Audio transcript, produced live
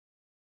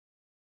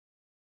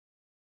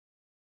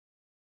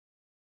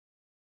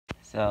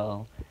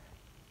So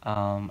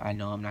I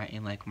know I'm not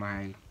in like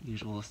my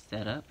usual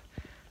setup.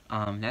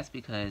 That's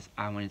because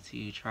I wanted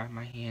to try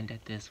my hand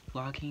at this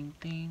vlogging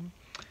thing.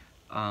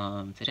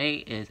 Today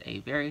is a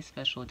very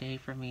special day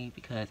for me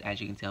because, as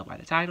you can tell by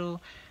the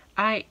title,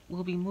 I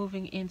will be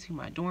moving into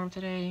my dorm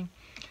today.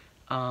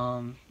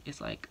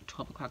 It's like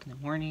 12 o'clock in the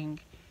morning,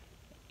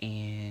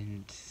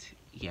 and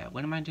yeah,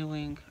 what am I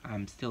doing?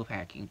 I'm still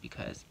packing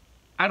because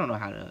I don't know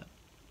how to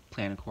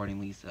plan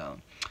accordingly, so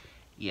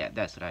yeah,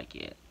 that's what I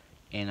get.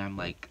 And I'm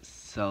like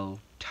so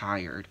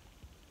tired.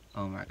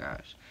 Oh my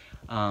gosh.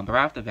 But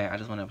right off the bat, I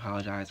just want to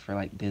apologize for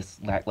like this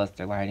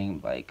lackluster lighting.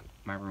 Like,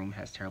 my room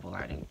has terrible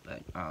lighting,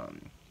 but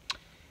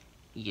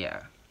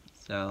yeah.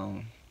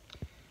 So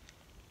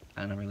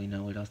I don't really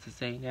know what else to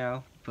say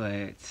now,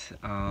 but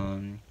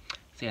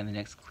see, in the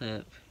next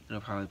clip it'll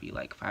probably be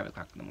like 5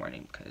 o'clock in the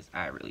morning because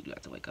I really do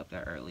have to wake up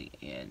that early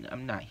and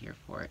I'm not here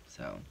for it.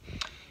 So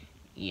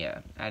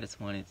yeah, I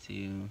just wanted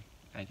to,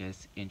 I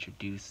guess,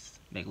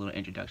 make a little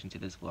introduction to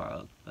this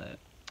vlog. But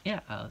yeah,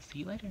 I'll see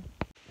you later.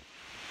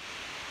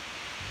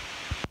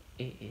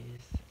 It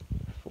is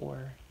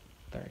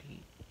 4:38.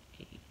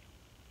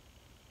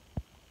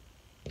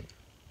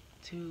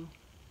 Too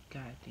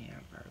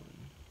goddamn early,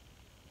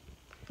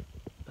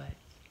 but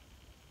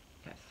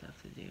got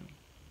stuff to do.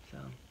 So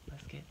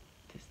let's get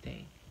this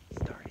day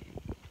started.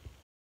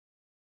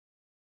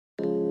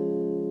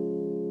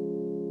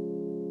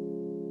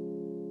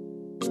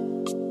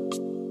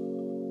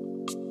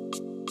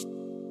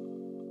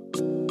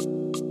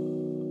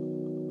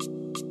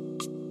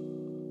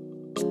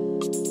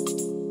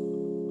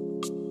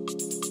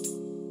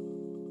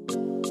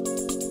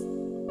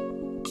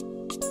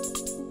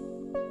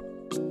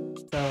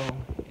 So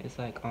it's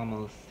like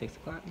almost 6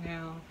 o'clock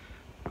now.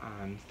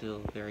 I'm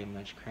still very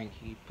much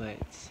cranky, but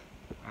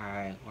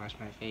I washed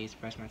my face,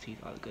 brushed my teeth,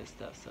 all the good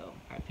stuff, so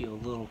I feel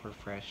a little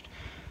refreshed.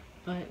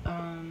 But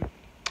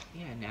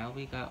yeah, now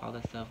we got all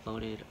the stuff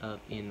loaded up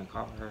in the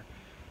car.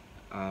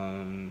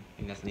 And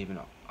that's not even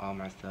all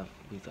my stuff.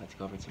 We still have to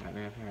go over to my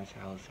grandparents'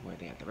 house where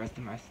they have the rest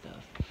of my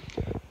stuff.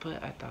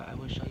 But I thought I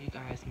would show you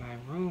guys my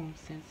room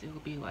since it will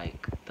be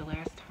like the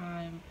last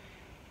time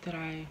that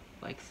I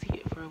like see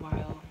it for a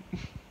while.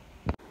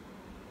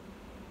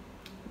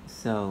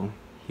 So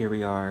here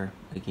we are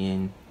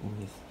again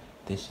with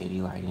this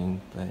shitty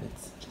lighting, but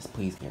just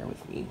please bear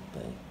with me.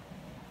 But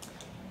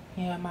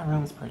yeah, my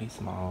room's pretty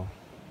small,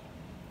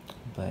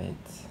 but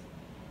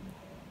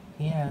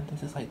yeah,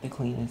 this is like the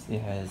cleanest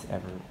it has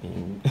ever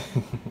been.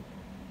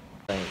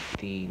 But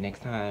the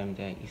next time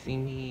that you see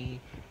me,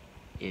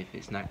 if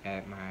it's not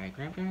at my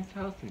grandparents'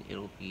 house, then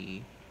it'll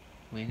be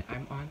when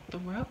I'm on the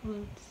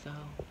road. So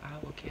I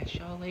will catch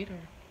y'all later.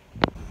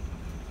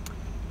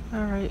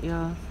 Alright,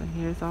 y'all, so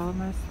here's all of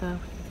my stuff.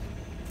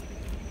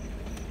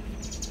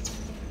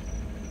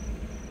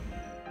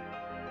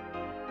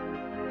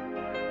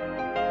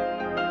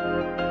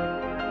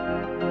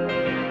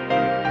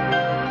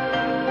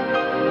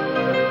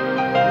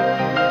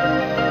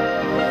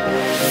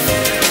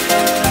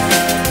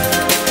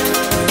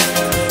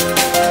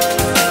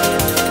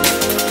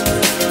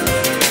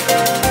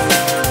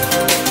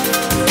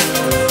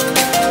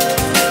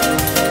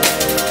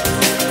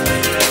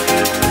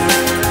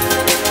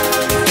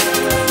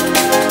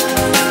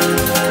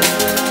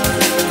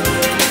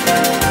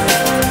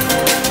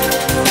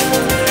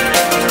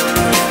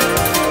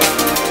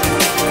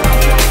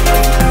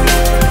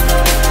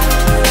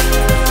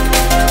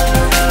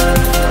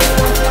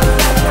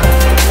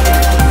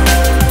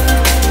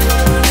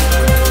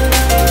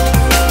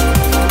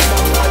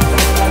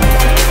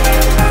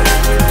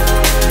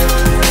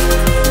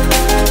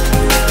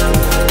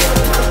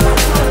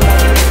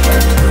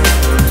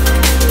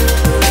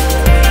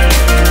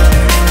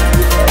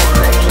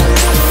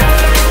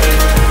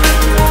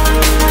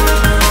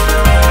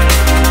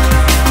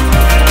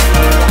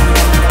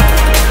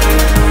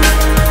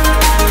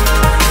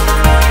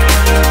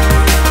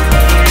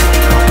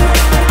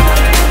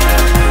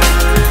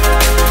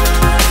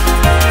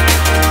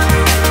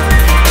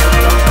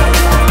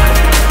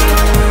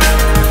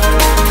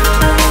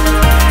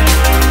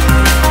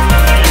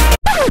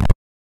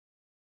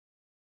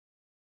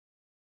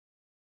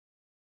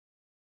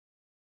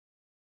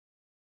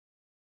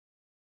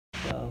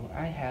 So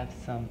I have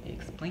some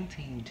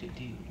explaining to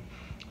do.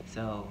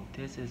 So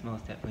this is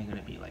most definitely going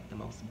to be like the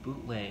most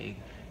bootleg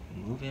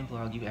move-in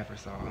vlog you ever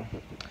saw.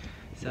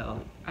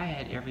 So I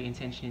had every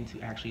intention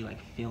to actually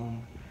like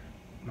film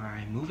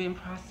my move-in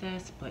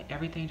process, but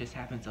everything just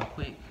happened so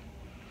quick,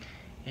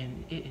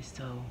 and it is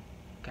so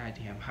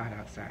goddamn hot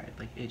outside.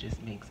 Like, it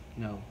just makes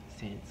no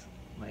sense.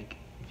 Like,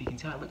 if you can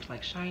tell, it looks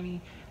like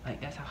shiny.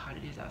 Like, that's how hot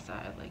it is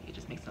outside. Like, it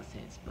just makes no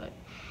sense. But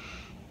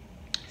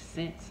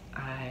since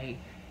I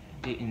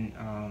didn't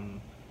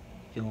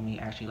film me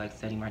actually like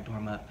setting my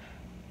dorm up,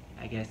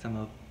 I guess I'm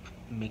gonna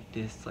make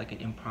this like an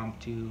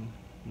impromptu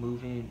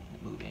move-in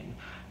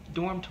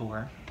dorm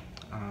tour,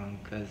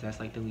 because that's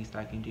like the least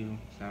I can do.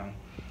 So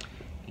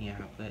yeah,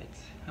 but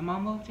I'm all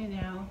moved in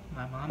now.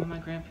 My mom and my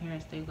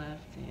grandparents, they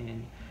left,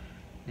 and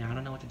now I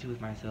don't know what to do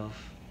with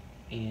myself.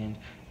 And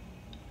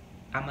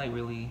I'm like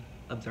really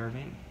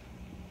observant.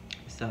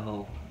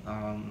 So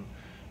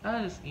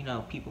I was, you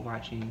know, people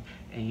watching,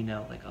 and you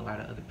know, like a lot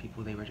of other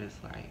people, they were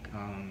just like,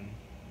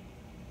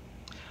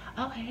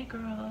 oh hey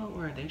girl,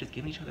 or they just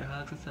giving each other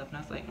hugs and stuff, and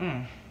I was like,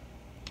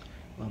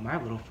 well,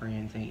 my little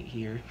friends ain't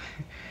here.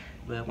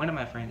 But one of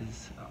my friends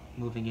is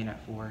moving in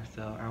at 4,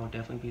 so I will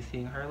definitely be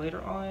seeing her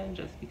later on,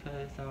 just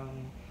because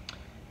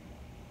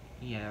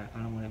yeah, I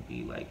don't want to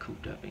be like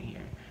cooped up in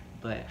here.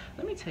 But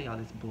let me tell y'all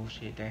this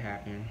bullshit that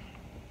happened.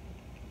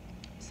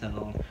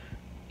 So,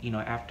 you know,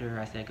 after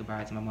I said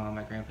goodbye to my mom and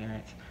my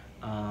grandparents,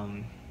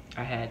 I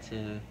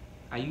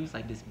used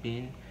like this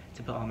bin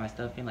to put all my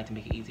stuff in, like to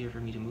make it easier for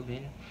me to move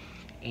in.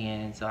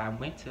 And so I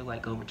went to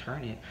like go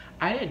return it.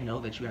 I didn't know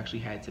that you actually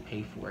had to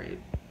pay for it.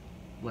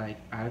 Like,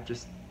 I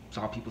just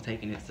saw people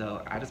taking it,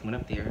 so I just went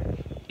up there,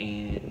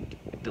 and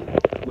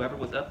whoever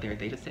was up there,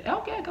 they just said,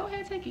 okay, go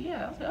ahead, take it.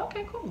 Yeah, I was like,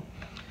 okay, cool.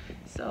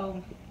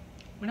 So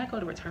when I go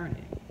to return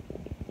it,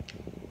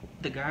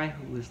 the guy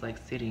who was like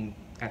sitting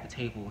at the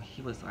table,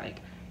 he was like,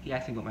 he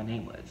asked me what my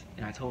name was,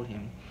 and I told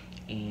him,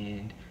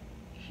 and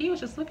he was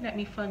just looking at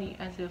me funny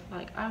as if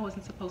like I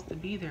wasn't supposed to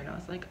be there. And I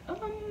was like,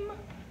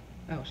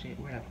 oh shit,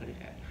 where'd I put it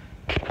at?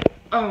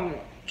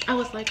 I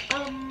was like,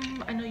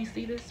 I know you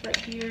see this right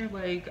here,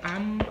 like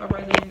I'm a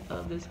resident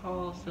of this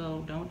hall,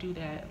 so don't do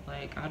that.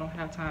 Like, I don't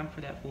have time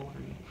for that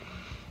foolery.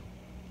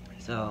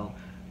 So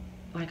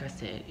like I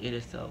said, it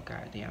is so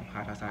goddamn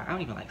hot outside. I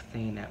don't even like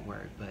saying that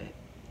word, but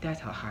that's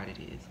how hot it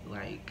is.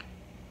 Like,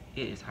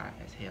 it is hot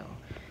as hell.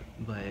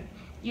 But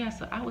yeah,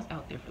 so I was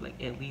out there for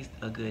like at least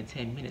a good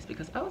 10 minutes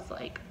because I was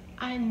like,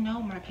 I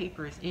know my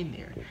paper is in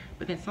there.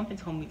 But then something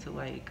told me to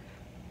like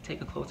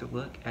take a closer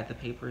look at the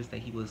papers that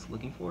he was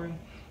looking for.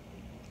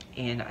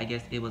 And I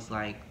guess it was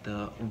like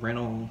the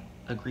rental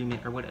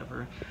agreement or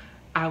whatever.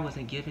 I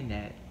wasn't given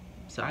that.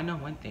 So I know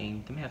one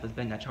thing, them heifers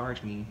better not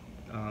charge me.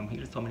 He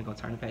just told me to go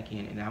turn it back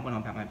in, and I went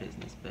on about my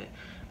business. But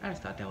I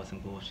just thought that was some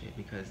bullshit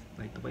because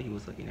like the way he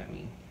was looking at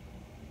me,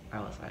 I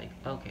was like,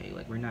 okay,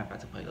 like we're not about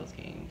to play those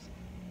games.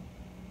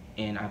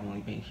 And I've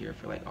only been here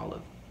for like all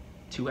of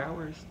 2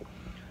 hours.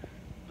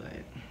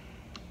 But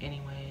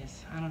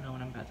anyways, I don't know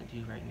what I'm about to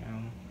do right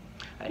now.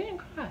 I didn't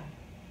cry.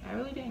 I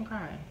really didn't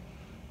cry.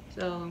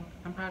 So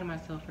I'm proud of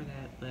myself for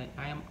that, but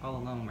I am all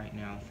alone right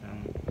now,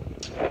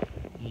 so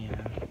yeah.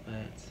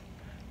 But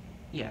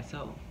yeah,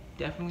 so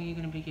definitely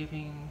gonna be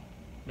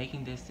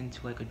making this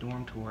into like a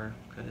dorm tour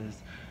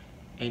because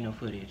ain't no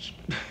footage.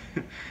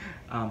 But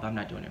I'm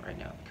not doing it right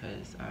now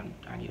because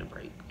I need a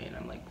break and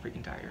I'm like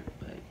freaking tired.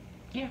 But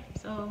yeah,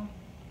 so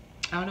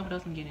I don't know what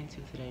else I'm getting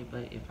into today,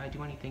 but if I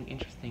do anything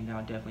interesting, then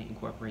I'll definitely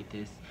incorporate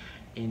this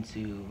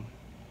into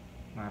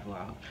my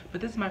vlog.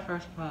 But this is my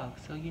first vlog,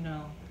 so you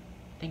know,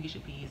 I think you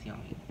should be easy on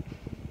me.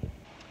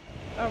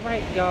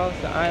 Alright y'all,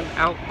 so I'm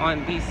out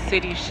on these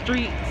city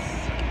streets.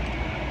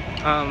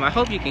 I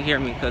hope you can hear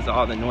me because of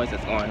all the noise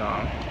that's going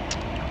on.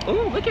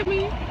 Oh, look at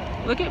me,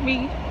 look at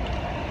me.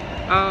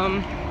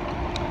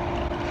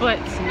 But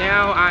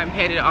now I'm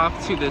headed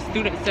off to the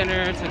student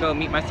center to go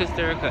meet my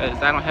sister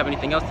because I don't have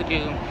anything else to do.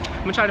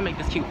 I'm gonna try to make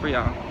this cute for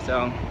y'all,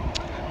 so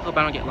hope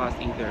I don't get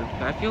lost either.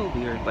 But I feel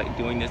weird like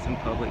doing this in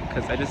public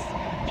because I just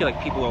feel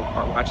like people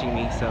are watching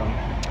me, so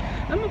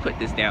I'm gonna put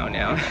this down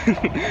now.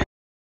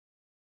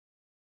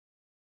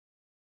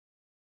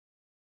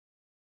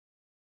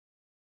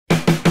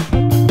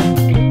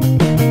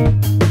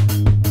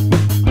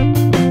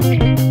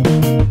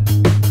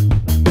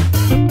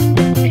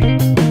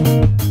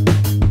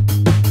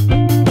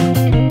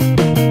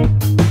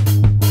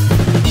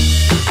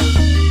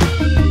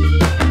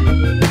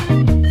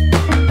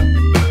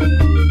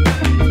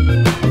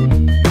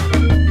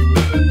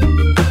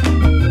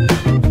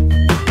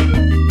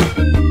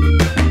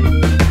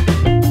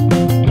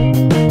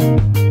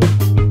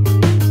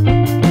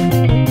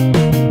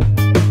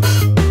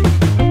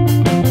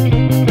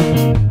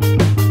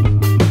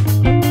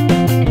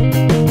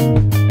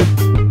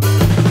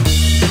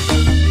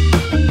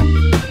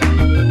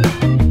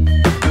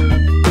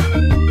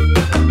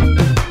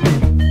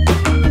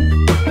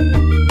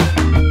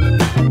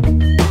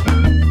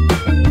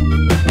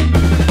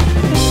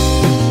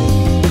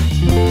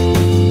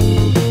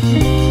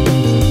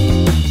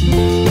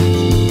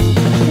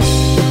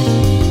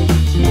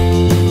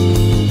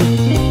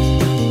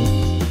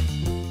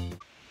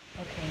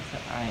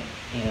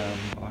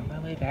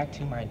 Back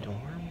to my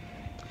dorm,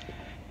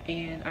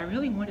 and I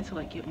really wanted to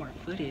like get more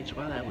footage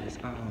while I was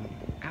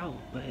out,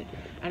 but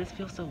I just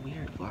feel so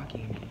weird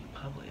vlogging in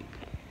public.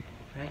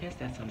 But I guess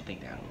that's something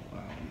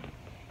that'll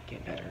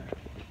get better.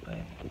 But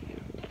yeah.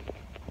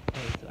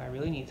 Okay, so I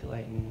really need to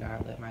like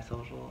not let my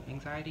social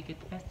anxiety get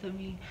the best of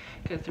me,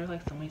 because there were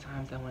like so many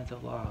times I wanted to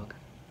vlog,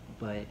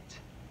 but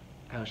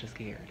I was just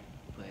scared.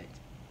 But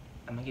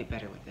I'm gonna get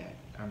better with that.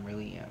 I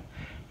really am.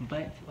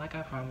 But like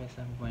I promised,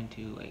 I'm going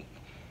to like,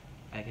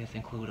 I guess,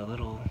 include a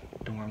little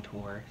dorm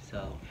tour.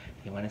 So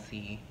if you want to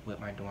see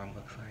what my dorm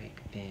looks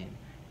like, then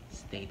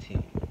stay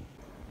tuned.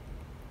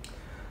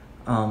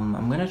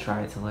 I'm gonna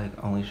try to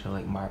like only show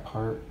like my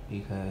part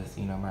because,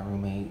 you know, my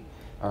roommate,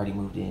 already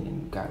moved in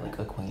and got like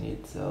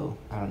acquainted, so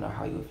I don't know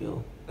how you would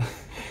feel.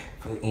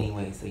 But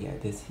anyway, so yeah,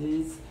 this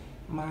is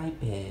my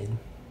bed.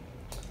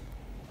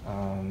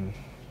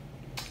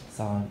 It's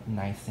all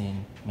nice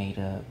and made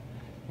up,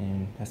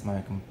 and that's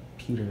my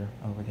computer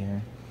over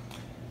there.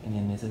 And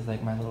then this is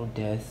like my little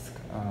desk.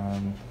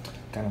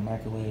 Got a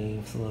microwave.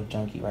 It's a little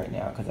junky right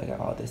now because I got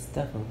all this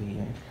stuff over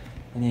here.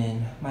 And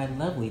then my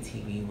lovely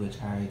TV,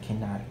 which I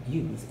cannot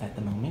use at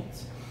the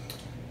moment.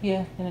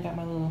 Yeah, then I got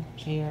my little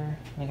chair.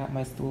 And I got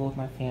my stool with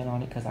my fan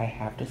on it because I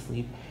have to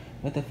sleep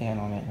with the fan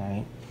on at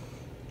night.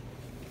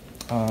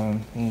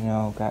 You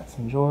know, got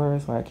some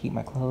drawers where I keep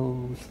my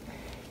clothes.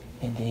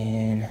 And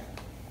then,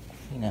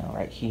 you know,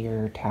 right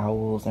here,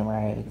 towels and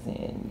rags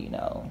and, you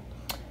know,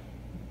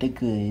 the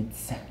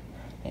goods.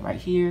 And right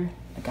here,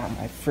 I got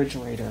my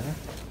refrigerator.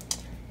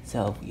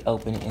 So if we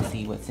open it and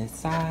see what's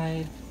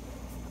inside,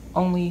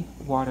 only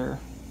water.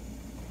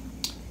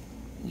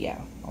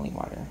 Yeah, only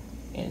water.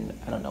 And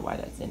I don't know why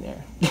that's in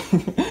there.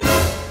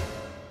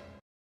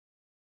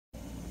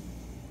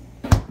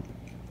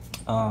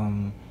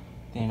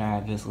 Then I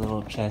have this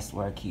little chest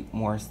where I keep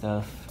more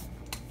stuff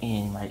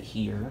in right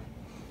here.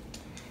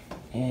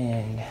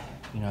 And,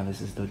 you know,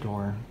 this is the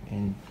door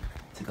and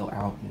to go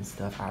out and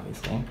stuff,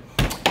 obviously.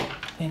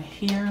 And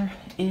here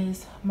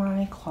is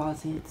my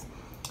closet.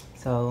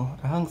 So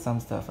I hung some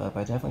stuff up.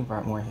 I definitely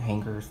brought more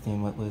hangers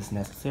than what was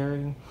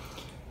necessary.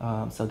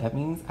 So that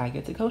means I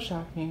get to go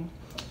shopping.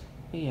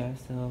 But yeah,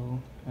 so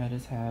I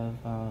just have,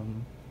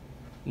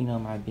 you know,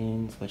 my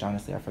bins, which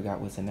honestly I forgot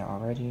what's in there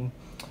already.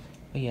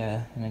 But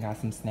yeah, and I got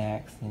some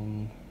snacks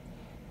and,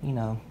 you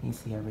know, you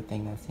see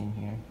everything that's in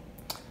here.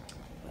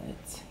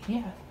 But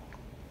yeah.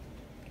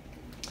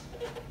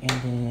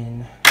 And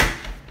then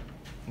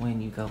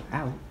when you go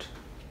out,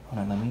 hold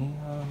on, let me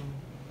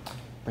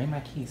bring my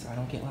keys so I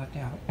don't get locked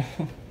out.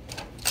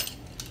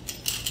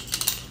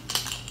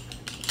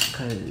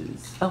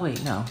 Cause, oh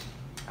wait, no,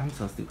 I'm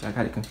so stupid. I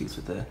got it confused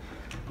with the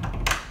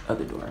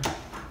other door.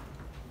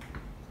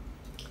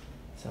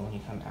 So when you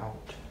come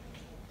out,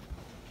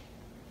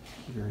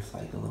 here's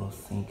like a little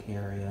sink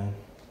area.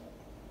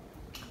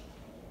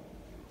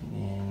 And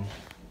then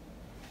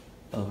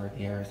over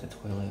there is the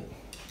toilet.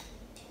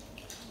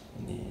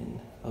 And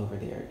then over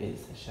there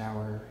is the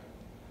shower.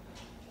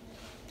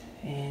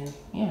 And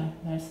yeah,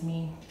 that's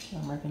me.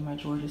 I'm repping my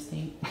Georgia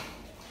state.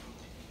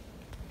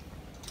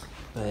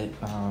 But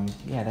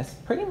yeah, that's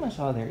pretty much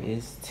all there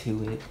is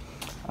to it.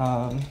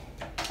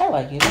 I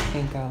like it. I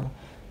think I'll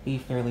be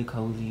fairly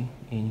cozy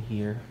in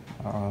here,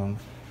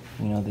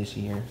 you know, this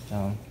year.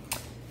 So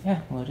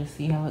yeah, we'll just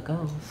see how it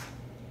goes.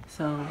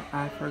 So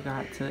I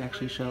forgot to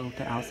actually show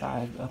the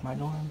outside of my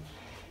dorm,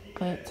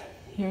 but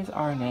here's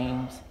our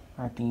names.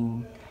 Our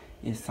theme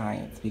is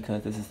science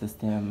because this is the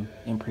STEM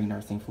and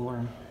pre-nursing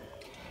floor.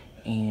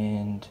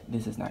 And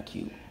this is not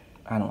cute.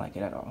 I don't like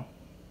it at all.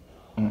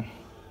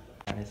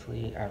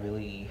 Honestly, I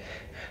really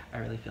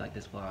feel like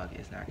this vlog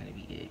is not gonna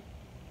be it.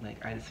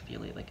 Like, I just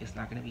feel it, like it's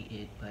not gonna be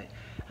it, but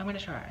I'm gonna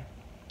try.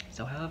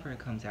 So however it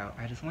comes out,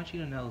 I just want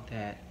you to know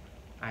that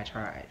I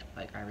tried,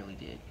 like I really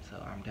did. So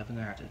I'm definitely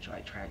gonna have to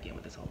try again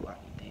with this whole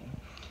vlogging thing,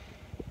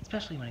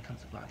 especially when it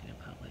comes to vlogging in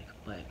public.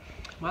 But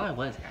while I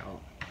was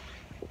out,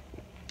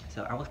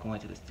 so I was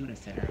going to the student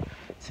center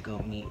to go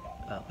meet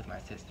up with my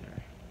sister.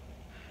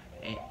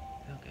 And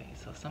okay,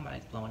 so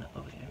somebody's blowing up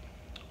over there.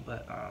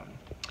 But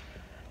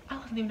I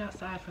wasn't even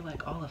outside for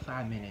like all of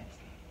 5 minutes,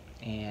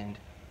 and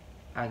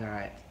I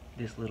got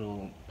this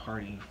little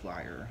party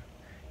flyer.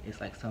 It's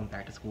like some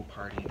back to school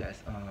party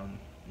that's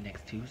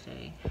next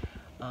Tuesday.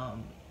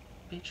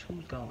 Bitch,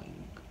 who's going?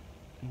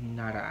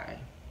 Not I.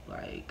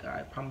 Like,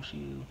 I promise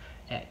you,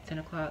 at 10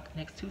 o'clock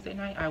next Tuesday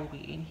night, I will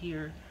be in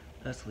here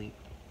asleep.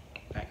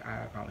 Like,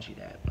 I promise you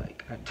that.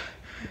 Like,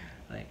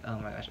 like, oh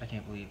my gosh, I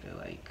can't believe that,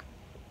 like,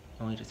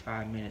 only just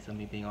 5 minutes of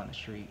me being on the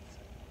streets,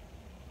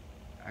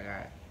 I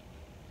got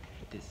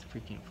this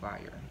freaking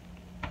flyer.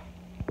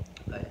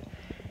 But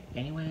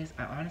anyways,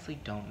 I honestly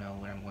don't know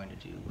what I'm going to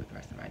do with the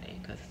rest of my day,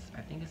 because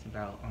I think it's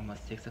about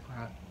almost 6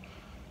 o'clock.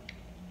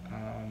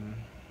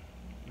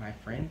 My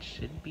friend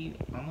should be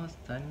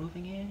almost done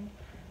moving in,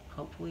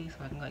 hopefully,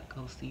 so I can like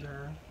go see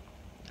her,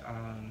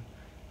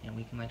 and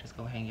we can like just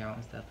go hang out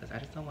and stuff, because I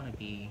just don't want to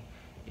be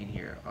in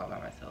here all by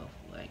myself.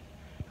 Like,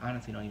 I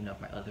honestly don't even know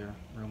if my other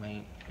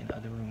roommate in the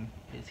other room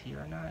is here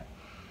or not.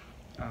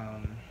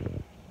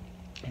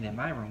 And then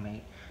my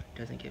roommate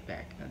doesn't get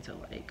back until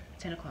like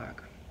 10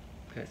 o'clock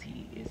because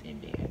he is in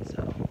bed.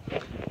 So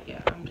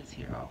yeah, I'm just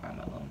here all by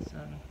my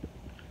lonesome.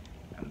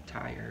 I'm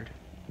tired.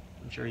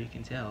 I'm sure you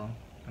can tell.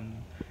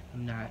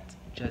 I'm not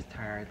just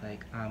tired,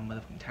 like I'm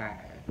motherfucking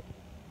tired,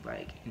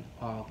 like in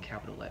all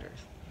capital letters.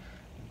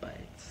 But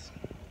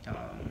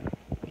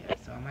yeah,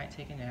 so I might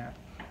take a nap.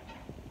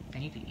 I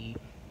need to eat.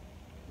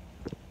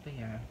 But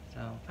yeah,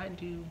 so if I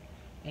do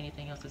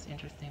anything else that's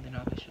interesting, then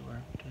I'll be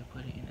sure to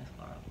put it in this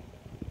vlog.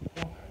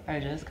 I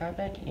just got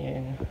back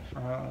in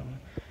from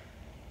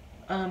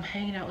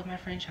hanging out with my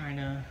friend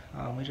China.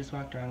 We just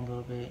walked around a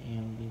little bit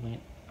and we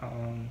went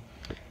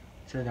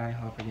to the dining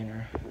hall for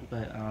dinner.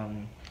 But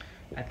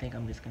I think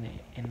I'm just gonna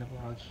end the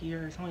vlog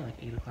here. It's only like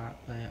 8 o'clock,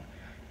 but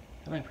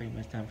I'm like pretty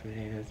much done for the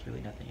day. There's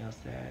really nothing else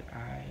that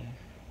I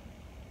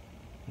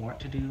want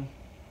to do.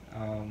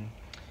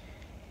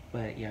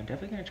 But yeah, I'm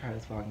definitely gonna try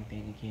this vlogging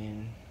thing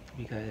again,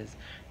 because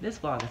this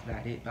vlog is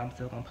not it, but I'm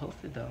still gonna post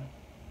it though.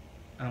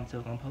 I'm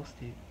still gonna post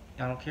it.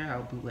 I don't care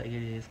how bootleg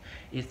it is.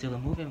 It's still a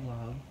moving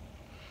vlog.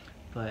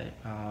 But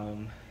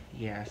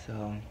yeah,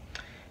 so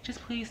just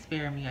please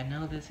spare me. I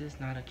know this is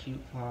not a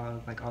cute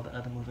vlog like all the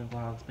other moving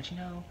vlogs, but you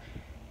know,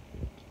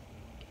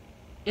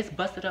 it's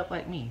busted up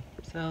like me.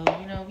 So,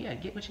 you know, yeah,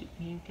 get what you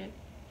get.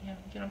 Yeah,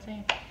 you get what I'm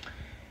saying?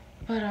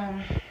 But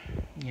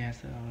yeah,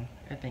 so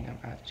I think I'm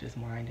about to just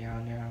wind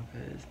down now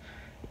because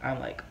I'm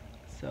like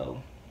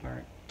so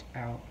burnt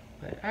out.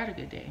 But I had a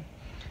good day.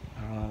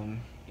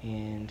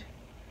 And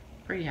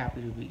pretty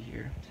happy to be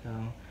here. So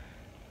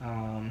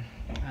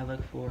I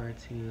look forward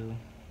to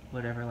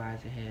whatever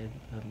lies ahead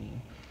of me.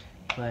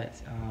 But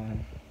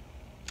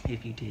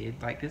if you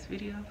did like this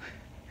video,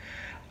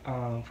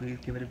 please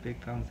give it a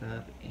big thumbs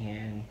up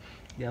and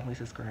definitely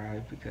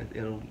subscribe, because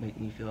it'll make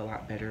me feel a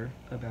lot better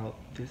about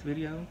this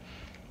video.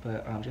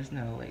 But just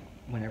know, like,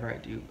 whenever I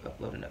do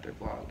upload another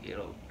vlog,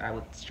 I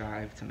would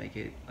strive to make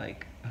it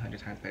like 100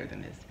 times better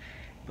than this.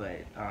 But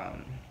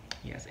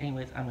yes,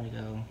 anyways, I'm gonna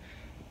go,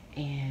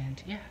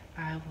 and yeah,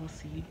 I will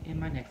see you in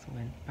my next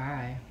one.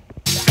 Bye.